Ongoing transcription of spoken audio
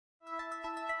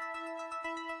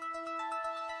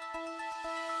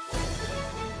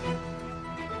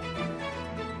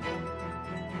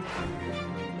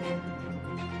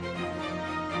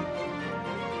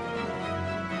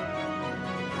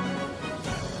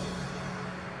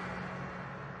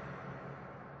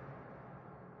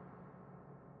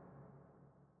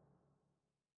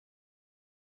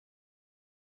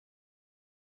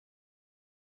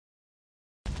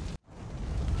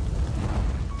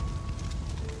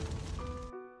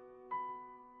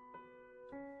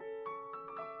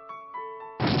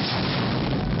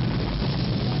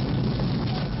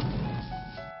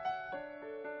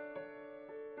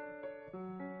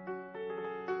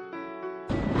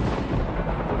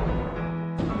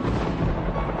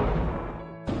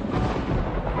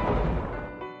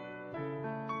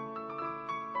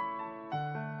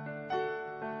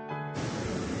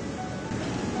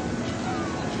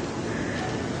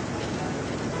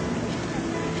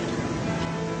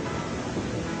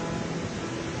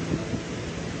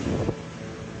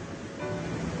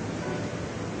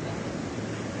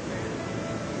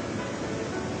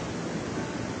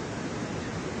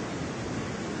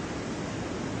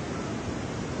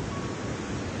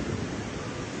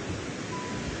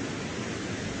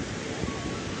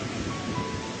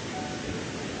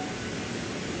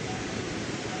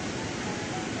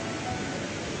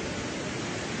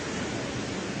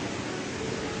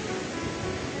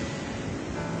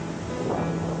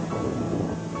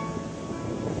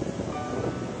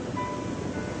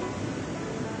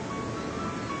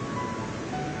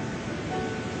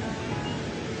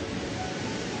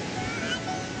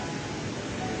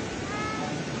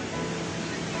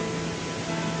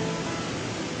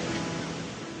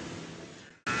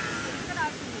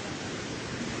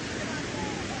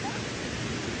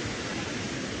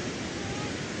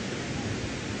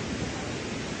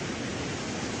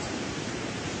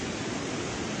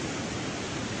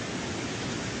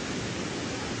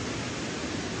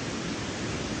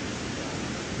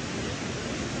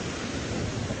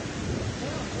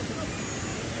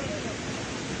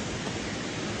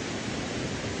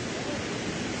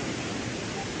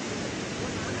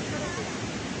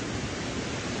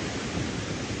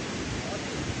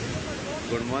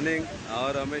Good morning. हांव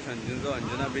रमेश अंजुनचो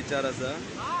अंजुना बिचार आसा।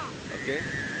 ओके,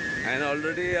 हांवें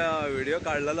ऑलरेडी व्हिडिओ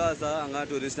काडलेलो आसा। हांगा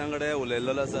ट्युरिस्टां कडेन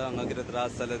उलयल्लो आसा, हांगा कितें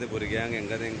त्रास जाले ते भुरग्यांक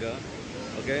हेंका तेंका।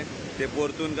 ओके, ते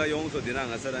परतून काय येवंक सोदिना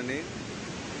हांगासर। आनी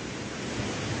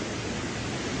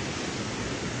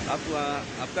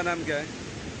आपका नाम क्या है?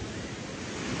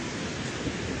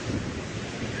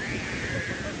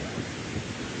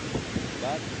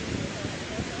 बात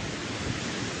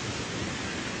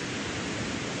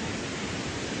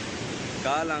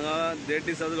काल हांगा 1.5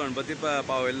 दिसाचो गणपती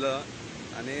पावयल्लो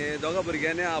आनी दोगा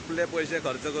भुरग्यांनी आपले पयशे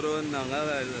खर्च करून हांगा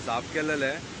साफ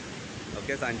केलेले।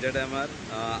 ओके, सांजच्या टायमार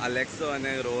अलेक्सो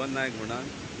आनी रोहन नायक म्हणून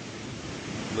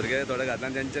भुरगे थोडे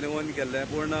घातल्यान तेंच्यांनी ओन केल्ले,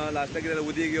 पूण लास्टाक कितें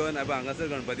उदीक घेवन हांगासर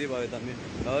गणपती पावयता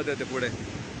आमी ते फुडें।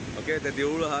 ओके, ते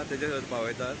देवूळ आहा तेजे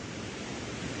पावयतात।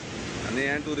 आनी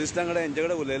हांवें ट्युरिस्टां कडेन हेंचे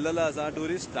कडेन उलयल्लो आसा।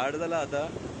 ट्युरिस्ट स्टार्ट जाला आतां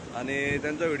आनी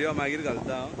तेंचो व्हिडिओ मागीर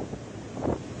घालता हांव,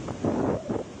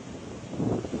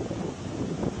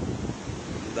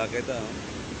 दाखयता हांव।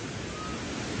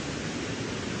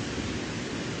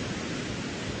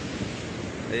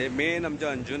 हे मेन आमचे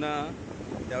अंजुना,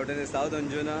 त्या वटेन सावथ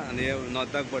अंजुना आनी हे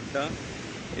नॉर्थाक पडटा।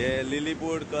 हे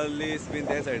लिलीपूड कर्लीस बीन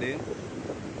ते सायडीन।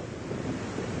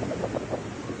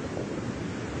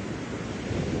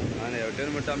 आनी हे वटेन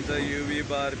म्हणटा आमचो UV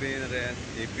bar been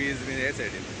hippies been हे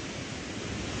सायडीन।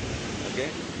 ओके,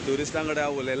 ट्युरिस्टां कडेन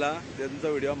हांव उलयला, तेंचो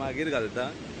व्हिडिओ मागीर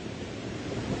घालता।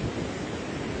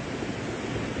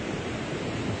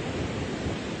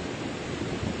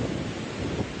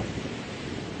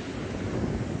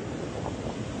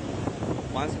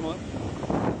 Once more.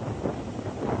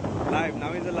 Live.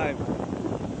 Now is a live.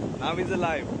 Now is a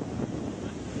live.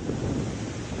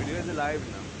 Video is a live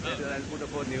now. I'll put up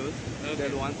for news. Okay.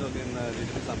 Tell once again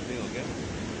this is something. Okay.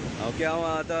 Okay. हांव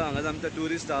आतां हांगा आमचे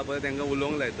tourist आहा पळय तेंकां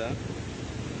उलोवंक लायता।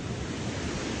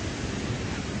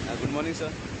 Good morning,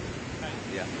 sir. Hi.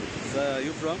 Yeah. Sir,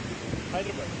 you from?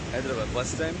 Hyderabad. Hyderabad.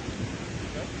 First time?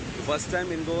 What? First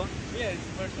time in Goa? Yeah, it's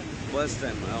the first time. First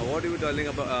time. What are you telling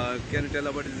about? Can you tell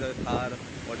about this car?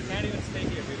 What is Can't even stay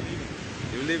here. We're leaving.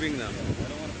 you leaving now? I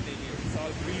don't want to stay here. It's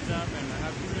all freeze up, and I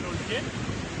have a 2-year-old kid.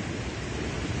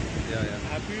 Yeah. I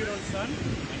have a 2-year-old son,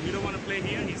 and he don't want to play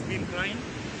here. He's been crying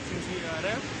since he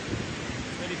arrived.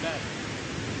 It's very bad.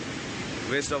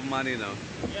 Waste of money now.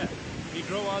 Yeah, he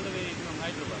drove all the way from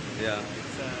Hyderabad. Yeah.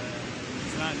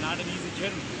 It's not an easy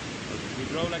journey. We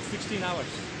drove like 16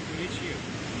 hours to reach here,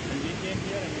 and we came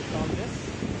here and we found this.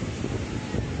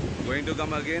 Going to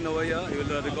come again over here? You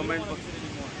will No, recommend? we don't want to visit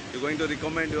anymore. You're going to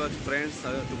recommend your friends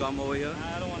to come over here?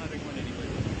 I don't want to recommend anybody.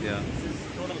 Yeah. This is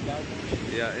total garbage.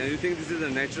 Yeah. And you think this is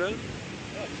a natural?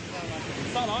 Yeah,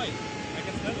 it's not oil. I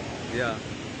can smell it. Yeah.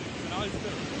 It's an oil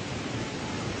spill.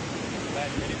 Bad,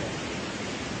 very bad.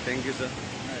 Thank you, sir.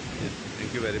 Alright. Yes.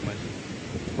 Thank you very much.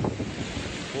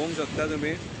 पोवंक शकता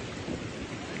तुम्ही।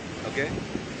 Okay,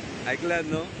 ऐकल्यात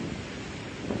न्हू?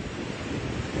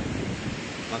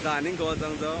 म्हाका आनीक खंय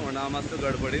वचूंक जाय म्हणून हांव मातसो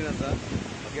गडबडीन आसा।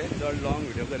 ओके, चड लॉंग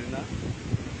व्हिडिओ करिना।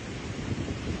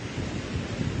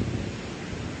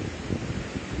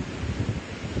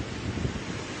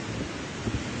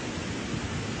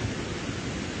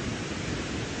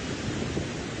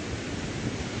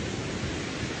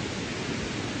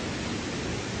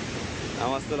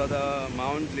 हांव आसतलो आतां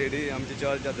माउंट लेडी आमची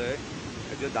चर्च आसा थंय,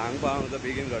 एक्चुअली धांक पावंक जाय,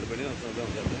 बेगीन गडबडीन वचूंक जाय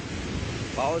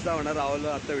आमकां। पावस आसा म्हणल्यार रावलो,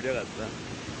 आतां व्हिडिओ घातला।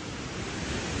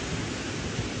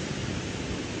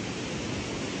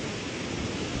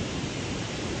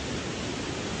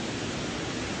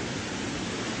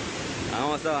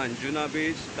 हांव आसा अंजुना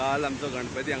बीच। काल आमचो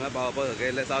गणपती हांगा पावपाक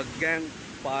गेले, सगळ्यांक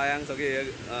पांयांक सगळे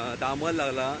दामल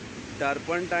लागला,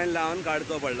 टर्पंटायन लावन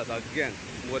काडचो पडला सगळ्यांक,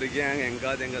 भुरग्यांक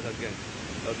हेंका तेंका सगळ्यांक।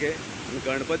 ओके,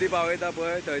 गणपती पावयता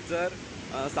पळय थंयसर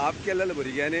साफ केलेले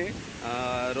भुरग्यांनी,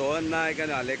 रोहन नायक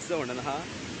आनी अलेक्सो म्हणून आहा।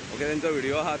 ओके, तेंचो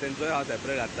व्हिडिओ आहा, तेंचोय हांव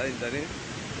सेपरेट घातला तेंच्यांनी।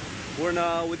 पूण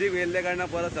उदीक येयल्ले कारणान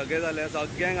परत सगळे जाले,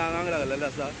 सगळ्यांक आंगांक लागलेले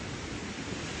आसा।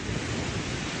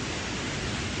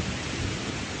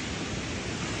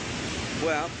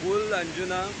 पळय हां, फूल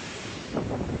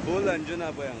अंजुना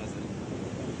पळय हांगासर।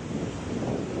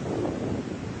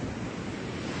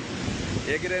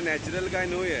 हे कितें नॅचरल काय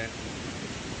न्हू हे।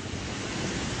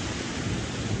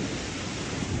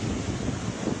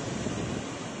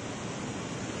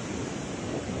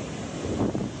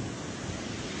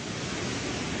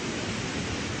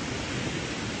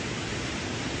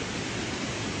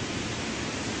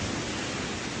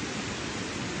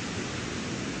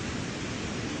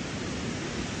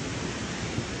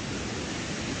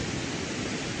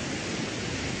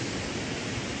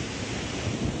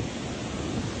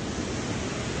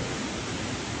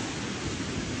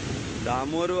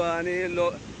 दामोरू आणि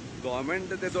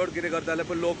गव्हर्मेंट ते चड कितें करताले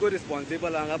पण लोकूय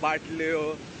रिस्पॉन्सिबल हांगा बाटल्यो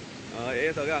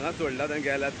हे सगळे हांगा सोडल्यात आनी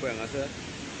गेल्यात पळय हांगासर.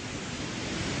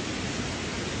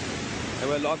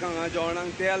 लोकांक हांगा जेवणाक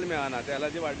तेल मेळना,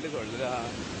 तेलाची बाटली सोडलेली आहा.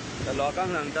 तर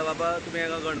लोकांक सांगता बाबा तुमी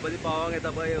हांगा गणपती पावोंक येता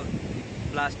पळय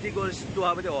प्लास्टीक वस्तू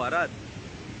आहा पळय ते व्हरात.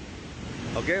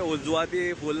 ओके,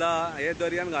 उजवाती फुलां हे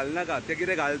दर्यान घालनाका. ते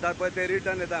कितें घालतात पळय ते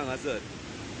रिटर्न येता हांगासर.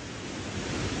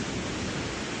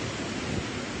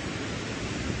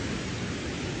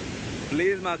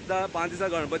 प्लीज मागता 5 दिसा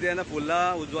गणपती येना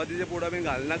फुलां उजवातीचे पुडो बीन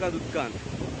घालनाका उदकान.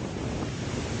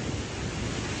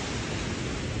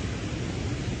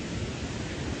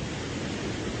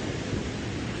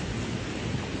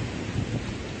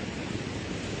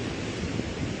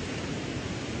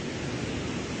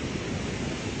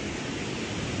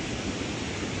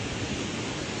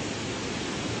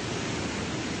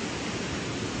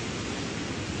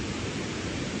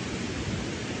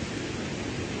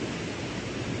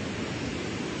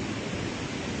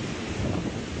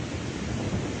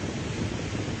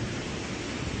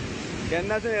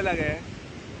 केन्नासून येयला गे?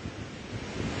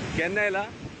 केन्ना येयला?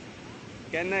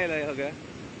 केन्ना येयला हे सगळे?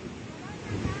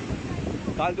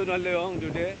 काल तू नासले येवंक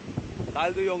ड्युटी?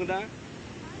 काल तू येवंक ना?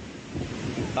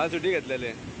 काल सुटी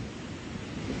घेतलेली.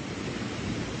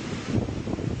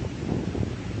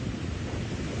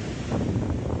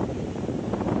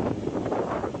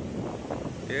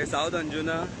 हे साऊथ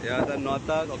अंजुना, हे आता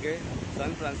नॉर्थाक. ओके,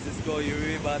 सान फ्रान्सिस्को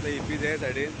UV बात इपी ते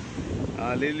सायडीन.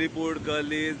 लिलीपूड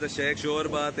कर्लीज द शेक शोर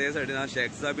बा ते सायडीन आहा.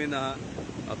 शेक्सा बीन आहा.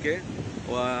 ओके,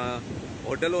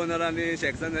 हॉटेल ओनरांनी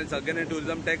शेक्सान सगळ्यांनी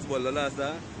टुरिझम टॅक्स भरलेलो आसा.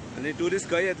 आनी ट्युरिस्ट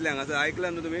खंय येतले हांगासर?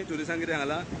 आयकलां न्हू तुमी? ट्युरिस्टांक कितें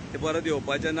सांगलां ते परत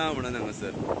येवपाचें ना म्हणून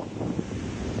हांगासर.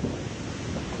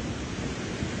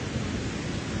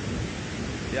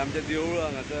 हे आमचे देवूळ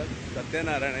हांगासर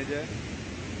सत्यनारायणाचे.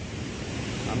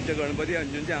 आमचे गणपती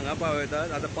अंजुनचे हांगा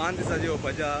पावयतात. आतां 5 दिसांचे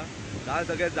येवपाचे आहा. काल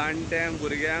सगळे जाणट्यांक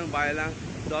भुरग्यांक बायलांक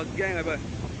सगळ्यांक हे पळय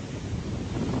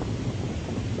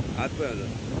आत पळय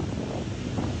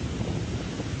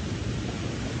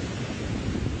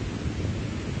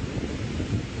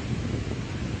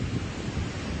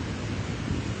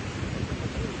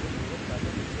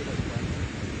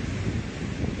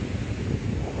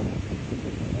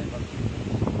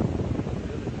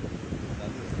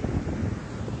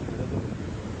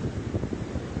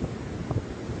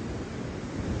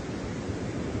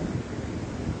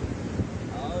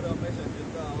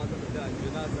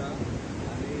अंजुना आसा.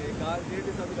 आणि काल 1.5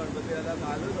 दिसाचो गणपती आला.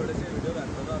 कालूय थोडेशे व्हिडिओ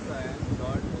घातलेलो आसा हांवें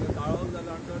शॉर्ट. काळोख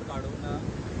जालो आनी चड काडूंक ना.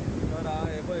 तर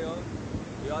हे पळय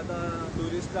ह्यो आतां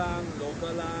ट्युरिस्टांक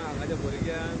लोकलांक हांगाच्या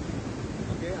भुरग्यांक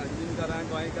ओके अंजुनकारांक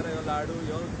गोंयकारांक ह्यो लाडू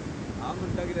ह्यो हांव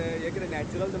म्हणटा कितें हे कितें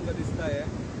नॅचरल तुमकां दिसता. हे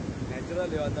नॅचरल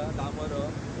ह्यो आतां तांबरो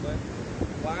पळय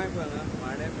वांय पळय हांगा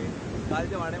वाणे बी.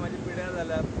 कालचे वाणे म्हाजे पिड्यार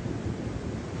जाल्यार.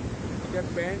 ओके,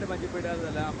 पॅन्ट म्हाजी पिड्यार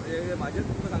जाल्या. म्हाजेच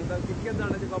तुमकां सांगता कितकेच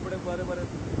जाणांचे कपडे बरे बरे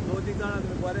 2-3 जाणां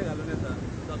तुमी बरे घालून येता.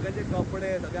 सगळ्याचे कपडे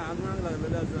सगळे आंगांक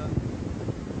लागलेले आसा.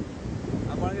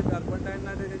 आपाणगे सरपंचायन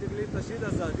ना तेजी लिस्ट तशीच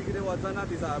आसा. ती कितें वचना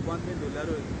ती सरपंच बी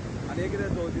धुल्यारूच. आनी एक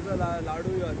कितें चवथीचो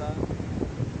लाडू ह्यो आतां.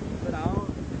 तर हांव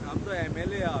आमचो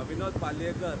MLA आहा विनोद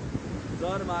पालयेकर.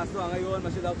 जर मातसो हांगा येवन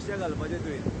मातशें लक्ष घालपाचें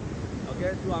तुवें.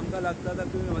 ओके, तूं आमकां लागता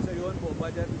तर तुवें मातशें येवन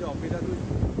पळोवपाचें. तुमच्या ऑफिसांत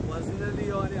तूं पर्सनली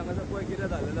यो आनी हांगासर पळय कितें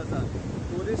जाल्लेलें आसा.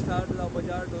 ट्युरिस्ट स्टार्ट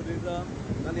जावपाचें आहा ट्युरिजम.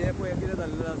 आनी हे पळय कितें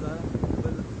जाल्लेलें आसा.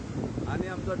 आनी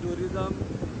आमचो ट्युरिजम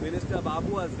मिनिस्टर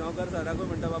बाबू आसगांवकर सराकूय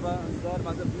म्हणटा बाबा सर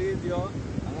मातसो प्लीज यो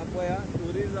हांगा पळया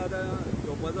ट्युरिस्ट आतां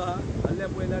येवपाचो आहा. जाल्ल्या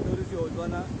पयल्या ट्युरिस्ट येवचो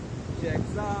ना.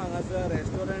 शेक्स आहा हांगासर,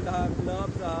 रेस्टॉरंट आहा,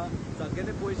 क्लब्स आहा.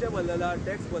 सगळ्यांनी पयशे भरलेले आहा,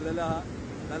 टॅक्स भरलेले आहा.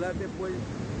 जाल्यार ते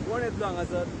कोण येतलो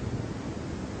हांगासर?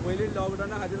 पयलीं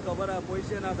लॉकडावना खातीर खबर आहा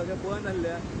पयशे ना सगळे बंद आसले.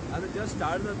 आतां जस्ट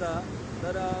स्टार्ट जाता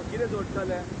तर कितें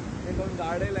जोडटले? ते कोण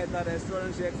गाडे लायता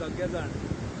रेस्टॉरंट शेक सगळे जाण.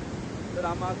 तर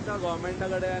हांव मागता गोवोरमेंटा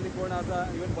कडेन आनी कोण आसा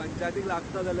इवन पंचायतीक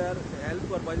लागता जाल्यार हेल्प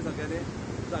करपाचें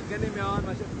सगळ्यांनी मेळोन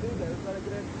मातशें प्लीज हेल्प करा.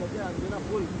 कितें सगळें अंजुना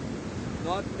फूल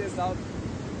नॉर्थ ते सावथ.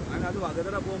 हांवें आजून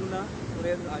वागोतरा पळोवंक ना पूण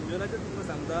हे अंजुनाचें तुमकां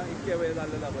सांगता इतके वेळ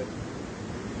जाल्लेलो पळय.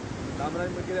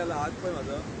 कामरान कितें जालां हात पळय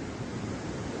म्हाजो.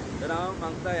 तर हांव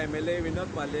मागता MLA विनोद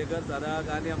पालयेकर सराक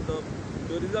आनी आमचो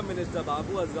tourism minister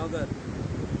Babu Asgaonkar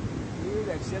please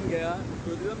action घेया.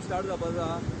 Tourism start जावपाचो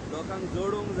आहा. लोकांक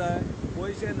जोडूंक जाय.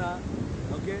 पयशे ना.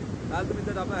 ओके, नाजाल्यार तुमी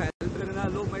जर आपल्याक हेल्प करना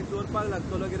लोक मागीर चोरपाक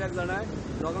लागतलो. कित्याक जाणाय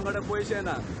लोकां कडेन पयशे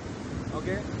ना.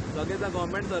 ओके, सगळे जण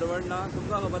गव्हर्मेंट सर्वंट ना.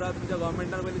 तुमकां खबर आहा तुमच्या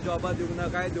गव्हर्मेंटान पयलीं जॉबां दिवंक ना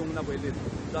कांय दिवंक ना पयलींच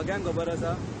सगळ्यांक खबर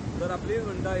आसा. तर प्लीज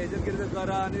म्हणटा हेजेर कितें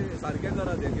करा आनी सारकें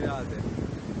करा तें कितें आहा तें.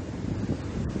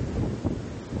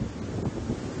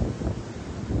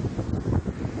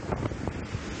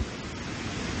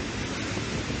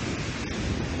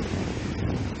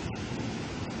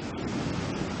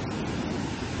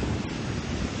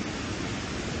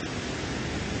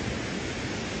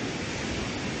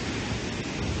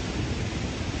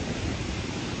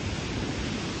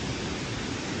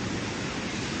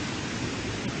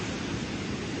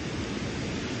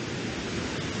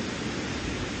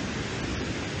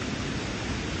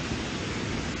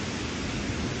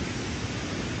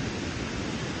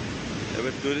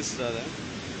 टुरिस्ट जाता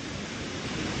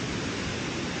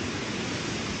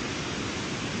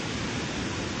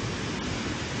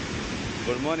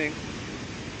गुड मॉर्निंग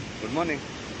गुड मॉर्निंग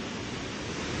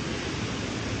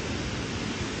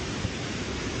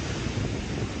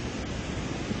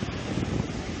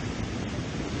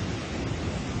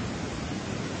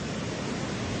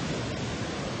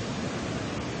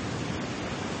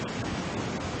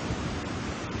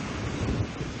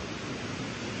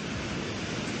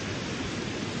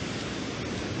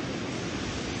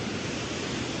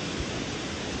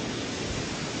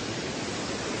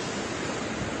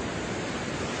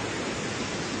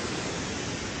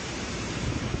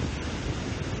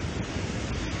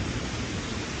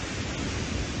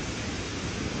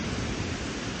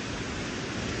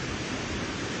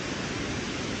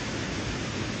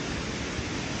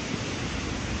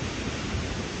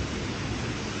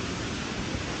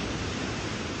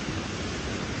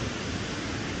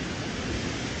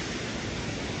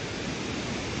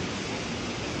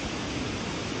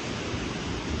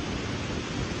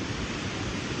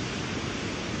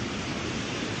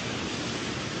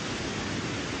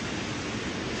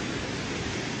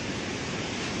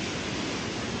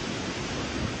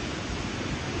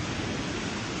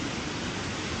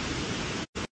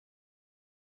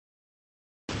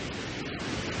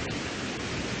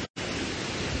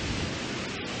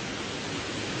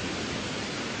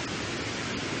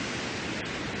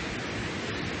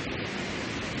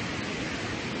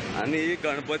आणि ही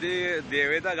गणपती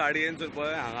देवेता गाडयेन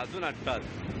पळय हांगासून हाडटात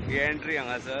ही एंट्री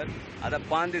हांगासर. आता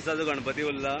 5 दिसाचो गणपती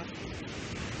उरला.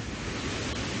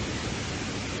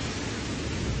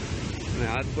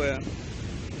 हात पळय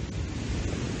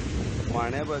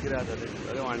वाणे पळय कितें जाता ते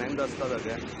सगळे वाण्यांक दसता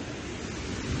सगळे.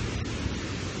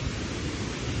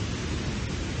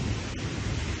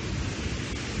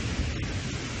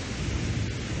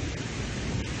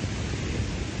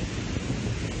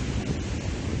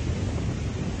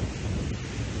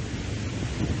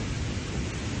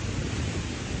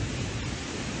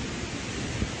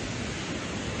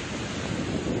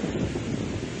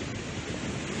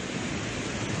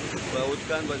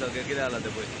 उदकान पळय सगळें कितें जालां तें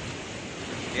पळय.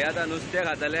 हे आतां नुस्तें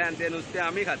खातले आनी ते नुस्तें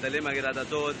आमी खातले मागीर आतां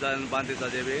चवथ जावन 5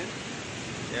 दिसाचे बी.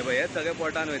 हे पळय हेच सगळे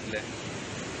पोटान वयतले.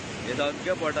 हे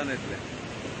सगळे पोटान वयतले.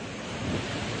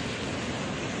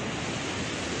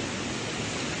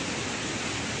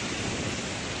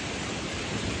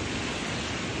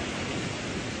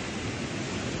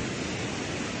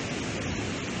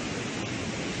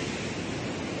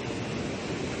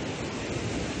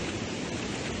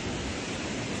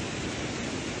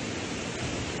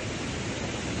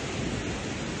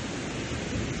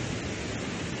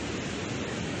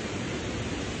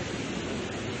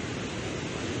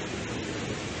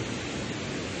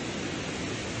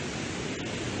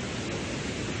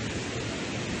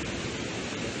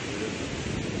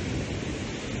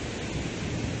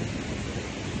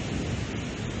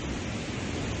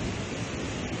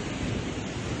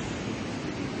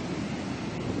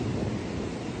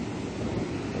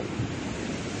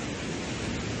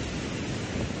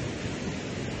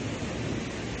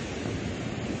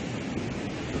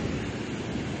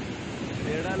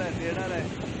 तेडालाय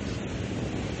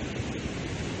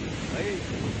भाई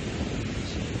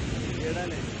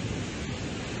तेडालाय.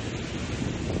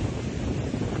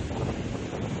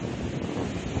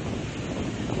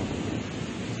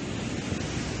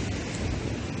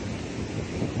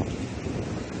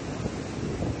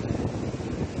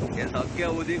 हे सगळे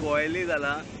उदीक ऑयली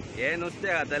जाला. हे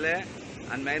नुस्तें खातले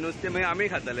आनी मागीर नुस्तें मागीर आमी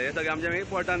खातले. हे सगळे आमच्या मागीर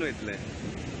पोटान वयतले.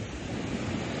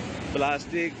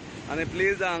 प्लास्टीक आनी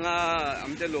प्लीज हांगा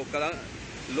आमचे लोक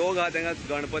आहा तांकां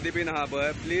गणपती बीन आहा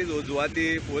पळय प्लीज उजवाती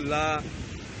फुलां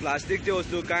प्लास्टीकचे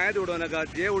वस्तू कांयच उडोवं नाका.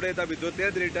 जे उडयता भितर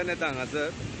तेच रिटर्न येता हांगासर.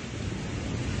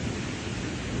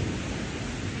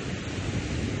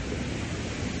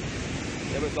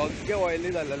 हे पळय सगळे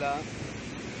ऑयली जाल्लेला.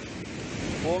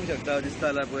 पळोवंक शकता दिसता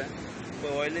जाल्यार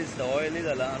पळय ऑयली दिसता. ऑयली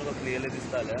जाला आनी क्लियरली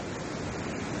दिसता जाल्यार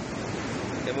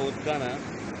हे पळय उदकान आहा.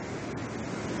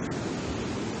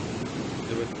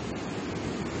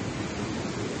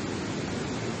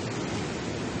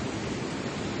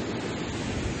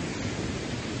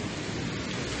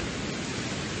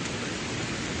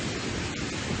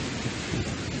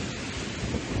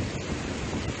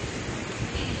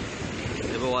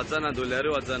 वचना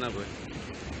धुल्यारूय वचना पळय.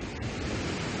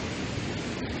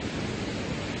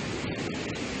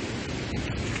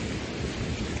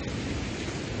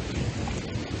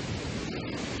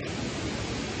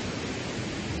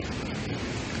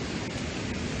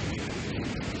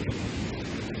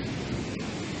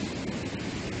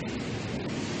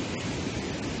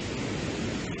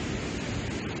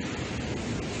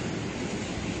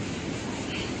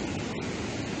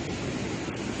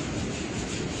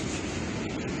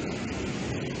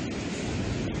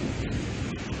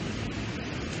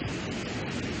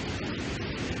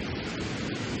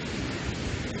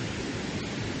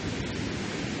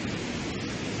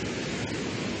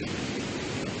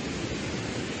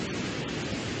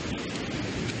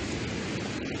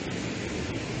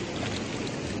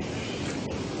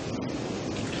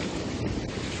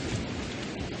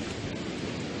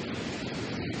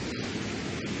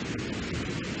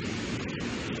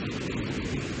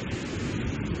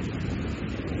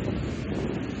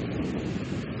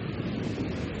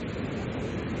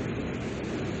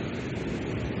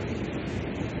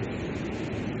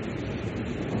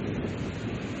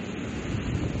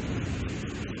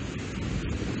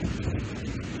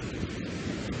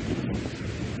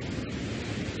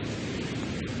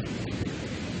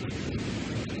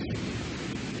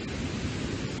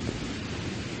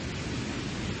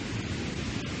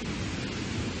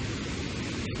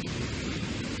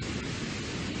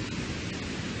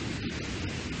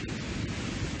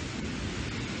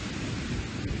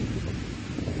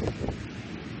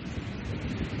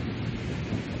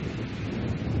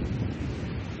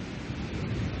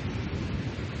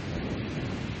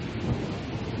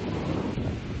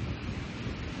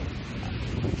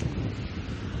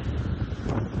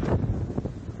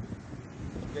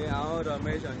 आणि हांव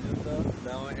रमेश अंजूनचो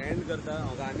हांव एंड करता.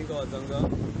 म्हाका आनीक वचोंक जाय,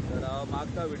 तर हांव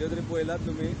मागता व्हिडिओ तरी पळयलात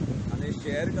तुमी आनी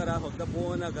शेअर करा, फक्त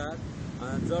पळोवं नाकात.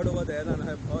 चड वगत हे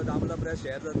जाता, हो दामला प्रेस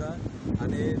शेअर जाता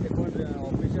आनी ते कोण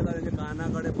ऑफिशियल आहा तेंच्या काना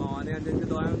कडेन पावनी आनी तेंच्या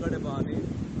दोळ्यां कडेन पावनी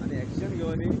आनी एक्शन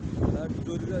घेवनी.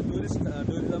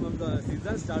 टुरिझम आमचो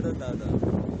सिजन स्टार्ट जाता आतां.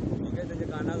 ओके, तेंच्या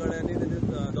काना कडेन आनी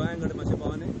तेंच्या दोळ्यां कडेन मातशें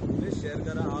पावनी. प्लीज शेअर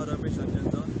करा. हांव रमेश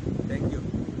अंजूनचो. थँक्यू.